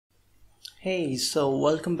Hey, so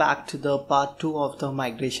welcome back to the part 2 of the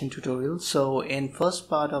migration tutorial. So in first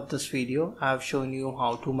part of this video, I've shown you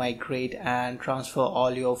how to migrate and transfer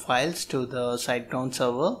all your files to the Siteground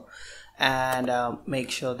server and make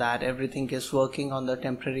sure that everything is working on the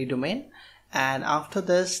temporary domain. And after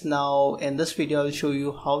this, now in this video, I'll show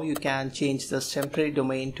you how you can change this temporary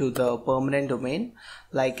domain to the permanent domain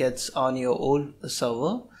like it's on your old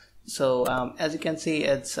server. So as you can see,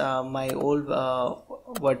 it's my old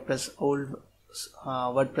WordPress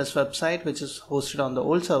website, which is hosted on the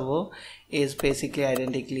old server, is basically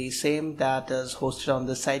identically same that is hosted on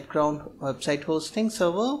the Siteground website hosting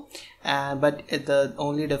server, but the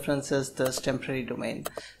only difference is this temporary domain.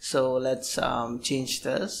 So let's change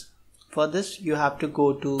this. For this, you have to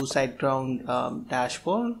go to Siteground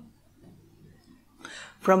dashboard.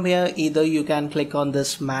 From here, either you can click on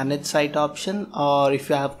this manage site option, or if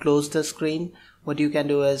you have closed the screen, what you can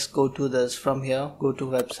do is go to this. From here, go to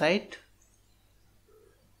website,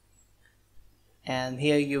 and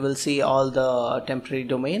here you will see all the temporary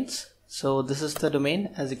domains. So this is the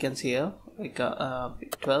domain, as you can see here, like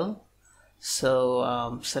 12.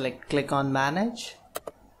 So click on manage,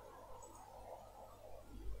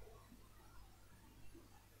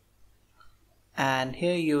 and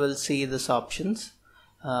here you will see this options.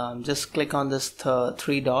 Just click on this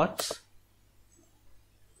three dots,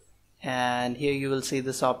 and here you will see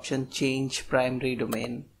this option, change primary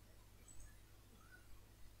domain,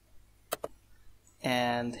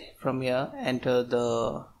 and from here enter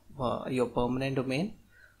the your permanent domain.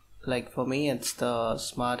 Like for me, it's the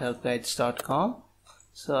smarthelpguides.com.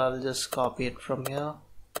 so I'll just copy it from here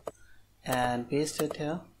and paste it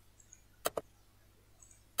here.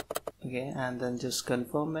 Okay, and then just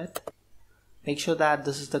confirm it. Make sure that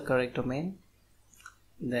this is the correct domain,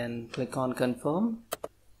 then click on confirm.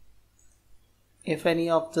 If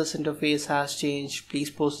any of this interface has changed,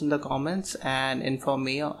 please post in the comments and inform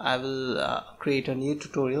me. I will create a new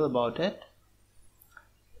tutorial about it.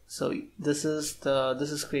 So this is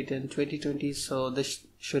created in 2020, so this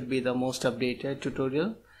should be the most updated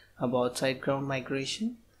tutorial about Siteground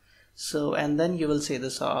migration. So, and then you will see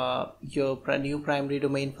this your new primary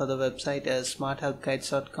domain for the website is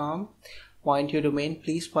smarthelpguides.com.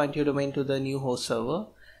 Please point your domain to the new host server,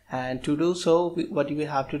 and to do so, what you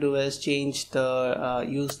have to do is change the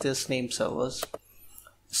use this name servers.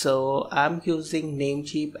 So I'm using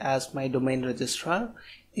Namecheap as my domain registrar.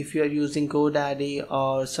 If you are using GoDaddy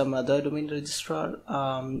or some other domain registrar,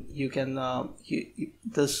 you can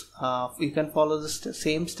you can follow the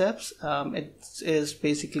same steps. It is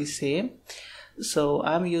basically same. So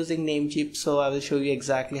I'm using Namecheap, so I will show you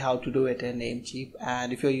exactly how to do it in Namecheap.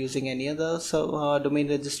 And if you're using any other domain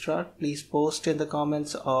registrar, please post in the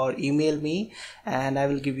comments or email me, and I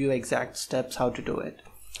will give you exact steps how to do it.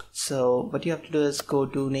 So what you have to do is go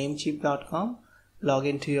to namecheap.com, log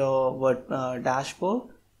into your dashboard,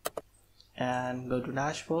 and go to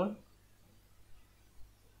dashboard.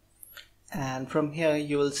 And from here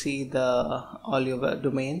you will see all your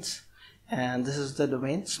domains. And this is the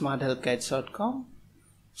domain, smarthelpguides.com.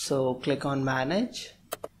 So click on manage,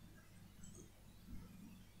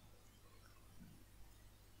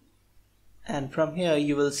 and from here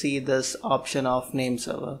you will see this option of name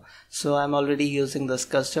server. So I'm already using this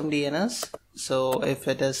custom DNS. So if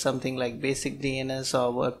it is something like basic DNS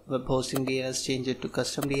or web hosting DNS, change it to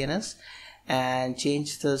custom DNS, and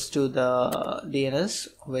change this to the DNS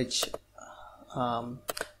which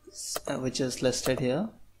is listed here.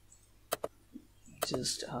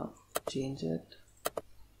 Just change it.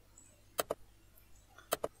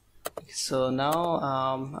 So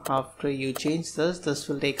now after you change this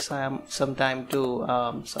will take some time to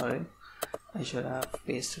sorry, I should have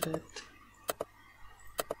pasted it.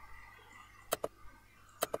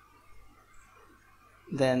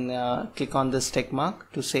 Then click on this tick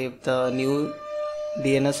mark to save the new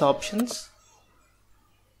DNS options.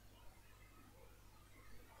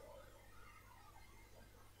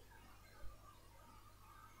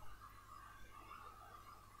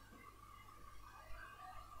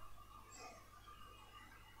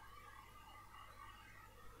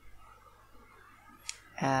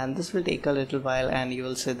 And this will take a little while, and you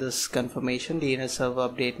will see this confirmation DNS server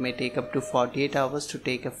update may take up to 48 hours to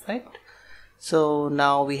take effect. So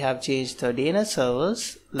now we have changed the DNS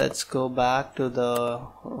servers. Let's go back to the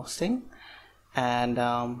hosting, and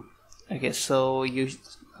okay, so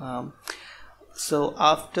so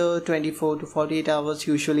after 24 to 48 hours,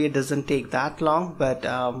 usually it doesn't take that long, but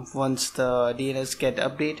once the DNS get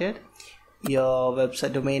updated, your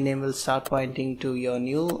website domain name will start pointing to your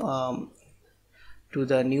new to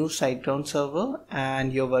the new Siteground server,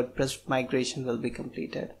 and your WordPress migration will be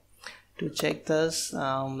completed. To check this,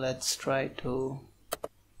 let's try to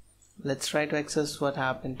access what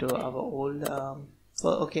happened to our old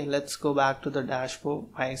okay, let's go back to the dashboard,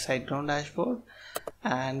 my Siteground dashboard,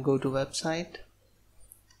 and go to website,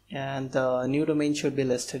 and the new domain should be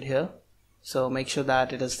listed here. So make sure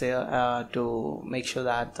that it is there to make sure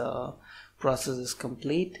that the process is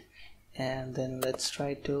complete. And then let's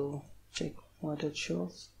try to check what it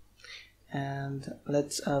shows, and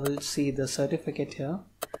we'll see the certificate here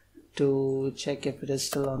to check if it is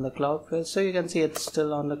still on the Cloudflare. So you can see it's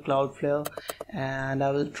still on the Cloudflare, and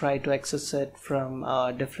I will try to access it from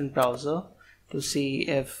a different browser to see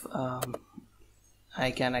if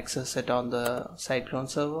I can access it on the Siteground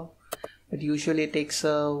server, but usually it takes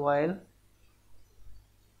a while.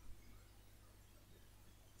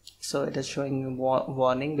 So it is showing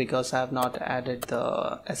warning because I have not added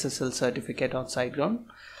the SSL certificate on Siteground.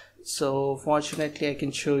 So fortunately I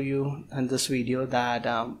can show you in this video that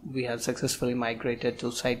we have successfully migrated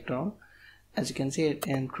to Siteground. As you can see,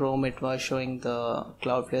 in Chrome it was showing the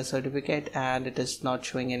Cloudflare certificate, and it is not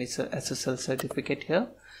showing any SSL certificate here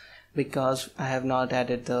because I have not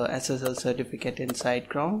added the SSL certificate in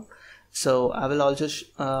Siteground. So I will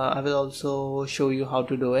also show you how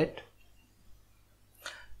to do it.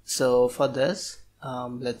 So for this,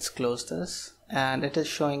 let's close this, and it is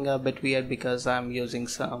showing a bit weird because I'm using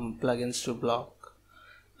some plugins to block.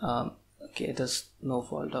 Okay, it is no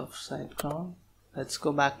fault of Siteground. Let's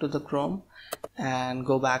go back to the Chrome and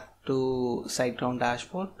go back to Siteground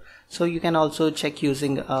dashboard. So you can also check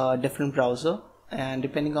using a different browser, and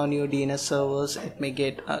depending on your DNS servers, it may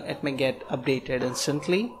get updated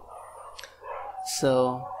instantly.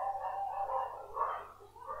 So